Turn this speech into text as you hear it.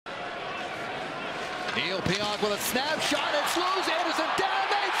Neil Pionk with a snapshot. It's loose. Anderson down.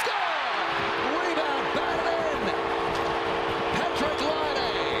 They score. Rebound. Batted in. Patrik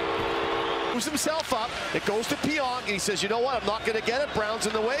Laine moves himself up. It goes to Pionk, and he says, you know what? I'm not going to get it. Brown's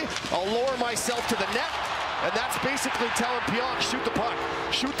in the way. I'll lower myself to the net. And that's basically telling Pionk, shoot the puck.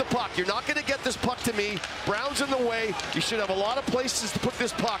 Shoot the puck. You're not going to get this puck to me. Brown's in the way. You should have a lot of places to put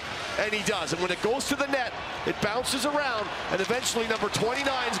this puck. And he does. And when it goes to the net, it bounces around. And eventually number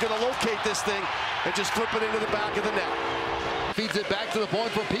 29 is going to locate this thing and just flip it into the back of the net. feeds it back to the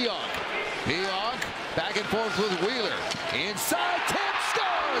point for Pionk. Pionk back and forth with Wheeler. Inside, tip,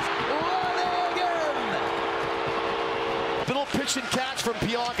 scores! Running in! Little pitch and catch from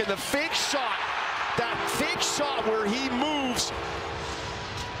Pionk, and the fake shot. That fake shot where he moves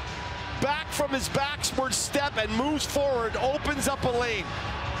back from his backward step and moves forward, opens up a lane.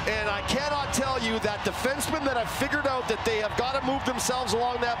 And I cannot tell you that defensemen that have figured out that they have got to move themselves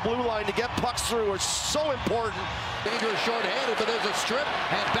along that blue line to get pucks through is so important. Danger short-handed, but there's a strip,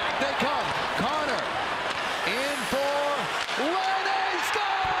 and back they come. Connor in for Laine,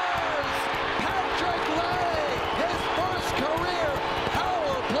 scores! Patrik Laine, his first career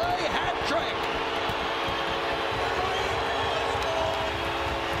power play hat trick.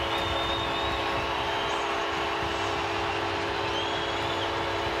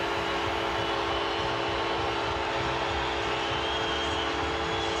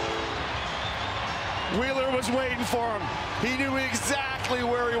 Wheeler was waiting for him. He knew exactly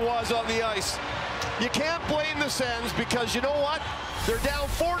where he was on the ice. You can't blame the Sens because you know what? They're down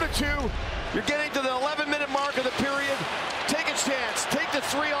 4-2. You're getting to the 11-minute mark of the period. Take a chance. Take the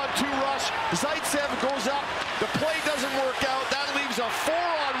 3-on-2 rush. Zaitsev goes up. The